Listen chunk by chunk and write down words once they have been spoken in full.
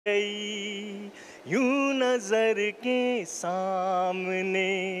गई यूं नजर के सामने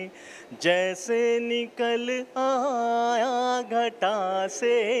जैसे निकल आया घटा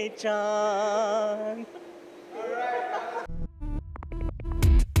से चांद.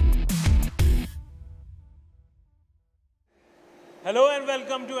 Hello and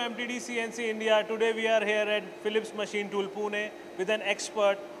welcome to MTDCNC India. Today we are here at Phillips Machine Tool Pune with an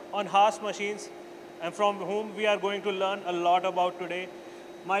expert on Haas machines and from whom we are going to learn a lot about today.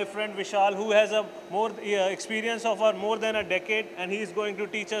 My friend Vishal, who has a more experience of more than a decade, and he is going to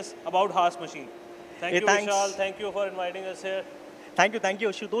teach us about Haas machine. Thank you, Thanks. Vishal. Thank you for inviting us here. Thank you,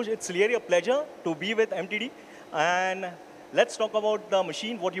 Ashutosh. It's really a pleasure to be with MTD. And let's talk about the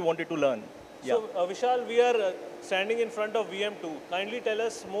machine, what you wanted to learn. So, Vishal, we are standing in front of VM2. Kindly tell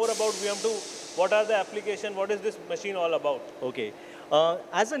us more about VM2. What are the application? What is this machine all about? Okay.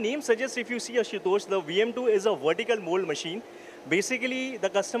 As the name suggests, if you see Ashutosh, the VM2 is a vertical mold machine. Basically, the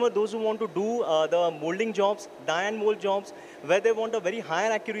customer, those who want to do the molding jobs, die and mold jobs, where they want a very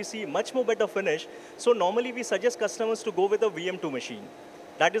higher accuracy, much more better finish. So normally we suggest customers to go with a VM2 machine.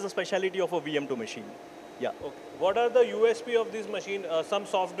 That is the specialty of a VM2 machine. Yeah. Okay. What are the USP of this machine? Some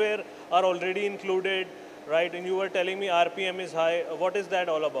software are already included, right? And you were telling me RPM is high. What is that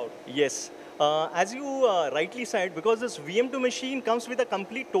all about? Yes. As you rightly said, because this VM2 machine comes with a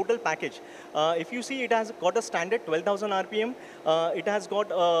complete total package. If you see, it has got a standard 12,000 RPM. It has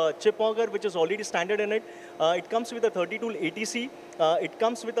got a chip auger, which is already standard in it. It comes with a 30 Tool ATC. It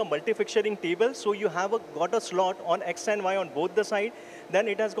comes with a multi-fixturing table, so you have got a slot on X and Y on both the side. Then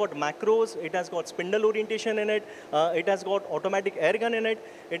it has got macros, it has got spindle orientation in it, it has got automatic air gun in it,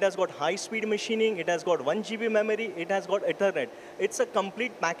 it has got high-speed machining, it has got 1 GB memory, it has got Ethernet. It's a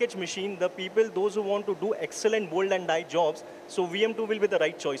complete package machine. The people, those who want to do excellent mold and die jobs, so VM2 will be the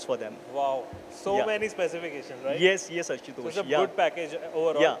right choice for them. Wow, so many specifications, right? Yes, Ashutosh. So it's a good package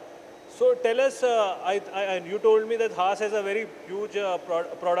overall. Yeah. So tell us, you told me that Haas has a very huge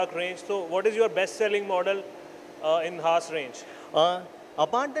product range. So what is your best-selling model in Haas range?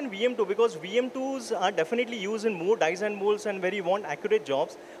 Apart than VM2, because VM2s are definitely used in more dies and molds and where you want accurate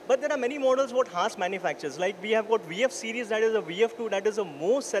jobs, but there are many models what Haas manufactures. Like we have got VF series, that is a VF2, that is the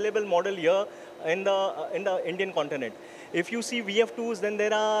most sellable model here in the Indian continent. If you see VF2s, then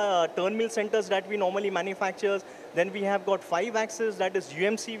there are turn mill centers that we normally manufacture. Then we have got 5-axis, that is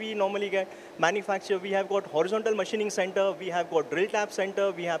UMC we normally get manufacture. We have got horizontal machining center. We have got drill tap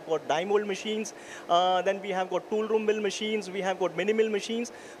center. We have got die mold machines. Then we have got tool room mill machines. We have got mini mill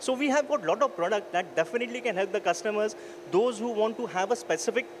machines. So we have got a lot of product that definitely can help the customers, those who want to have a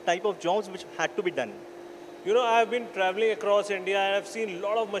specific type of jobs which had to be done. You know, I've been traveling across India and I've seen a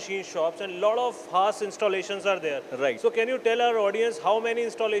lot of machine shops and a lot of Haas installations are there. Right. So can you tell our audience how many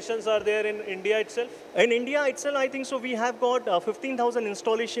installations are there in India itself? In India itself, I think so we have got 15,000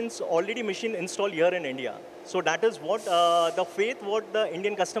 installations already machine installed here in India. So that is what the faith what the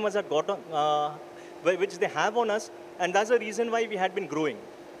Indian customers have got on, which they have on us, and that's the reason why we had been growing.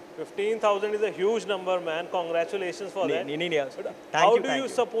 15,000 is a huge number, man. Congratulations for that. How do you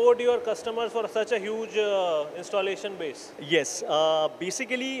support your customers for such a huge installation base? Yes,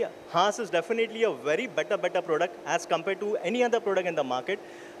 basically Haas is definitely a very better product as compared to any other product in the market.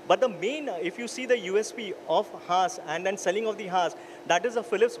 But the main, if you see the USP of Haas and then selling of the Haas, that is the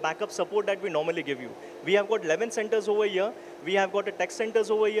Phillips backup support that we normally give you. We have got 11 centers over here. We have got a tech centers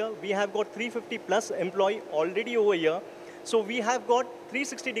over here. We have got 350 plus employee already over here. So we have got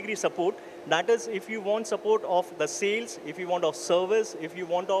 360-degree support. That is, if you want support of the sales, if you want of service, if you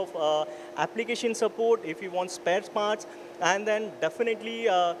want of application support, if you want spare parts, and then definitely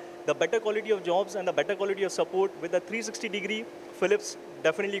the better quality of jobs and the better quality of support with the 360-degree Phillips,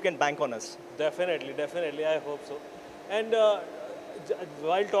 definitely you can bank on us. Definitely, I hope so. And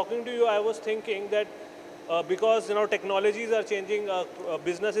while talking to you, I was thinking that because technologies are changing,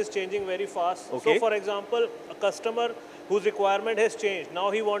 business is changing very fast. Okay. So for example, a customer whose requirement has changed,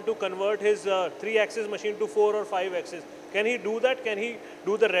 now he wants to convert his 3-axis machine to 4 or 5-axis. Can he do that? Can he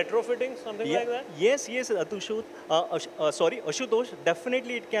do the retrofitting, something like that? Yes, Ashutosh,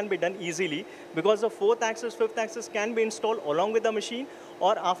 definitely it can be done easily because the 4th axis, 5th axis can be installed along with the machine,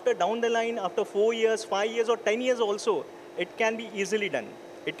 or after down the line, after 4 years, 5 years or 10 years also, it can be easily done.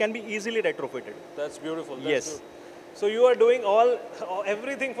 It can be easily retrofitted. That's beautiful. Yes. Beautiful. So you are doing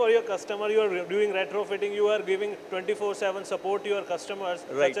everything for your customer. You are doing retrofitting. You are giving 24/7 support to your customers.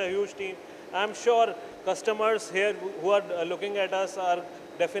 Right. Such a huge team. I'm sure customers here who are looking at us are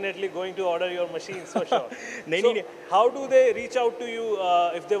definitely going to order your machines for sure. How do they reach out to you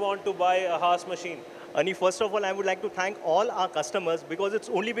if they want to buy a Haas machine? Ani, first of all, I would like to thank all our customers because it's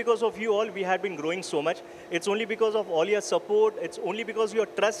only because of you all we had been growing so much. It's only because of all your support. It's only because of your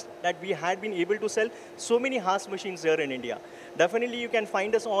trust that we had been able to sell so many Haas machines here in India. Definitely, you can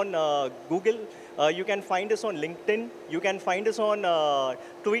find us on Google. You can find us on LinkedIn. You can find us on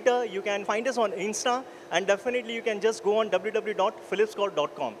Twitter. You can find us on Insta. And definitely, you can just go on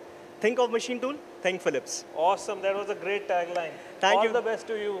www.phillipscorp.com. Think of machine tool, think Phillips. Awesome. That was a great tagline. Thank you. All the best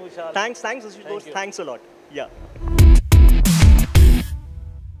to you, Vishal. Thanks, Ashutosh. Thanks a lot. Yeah.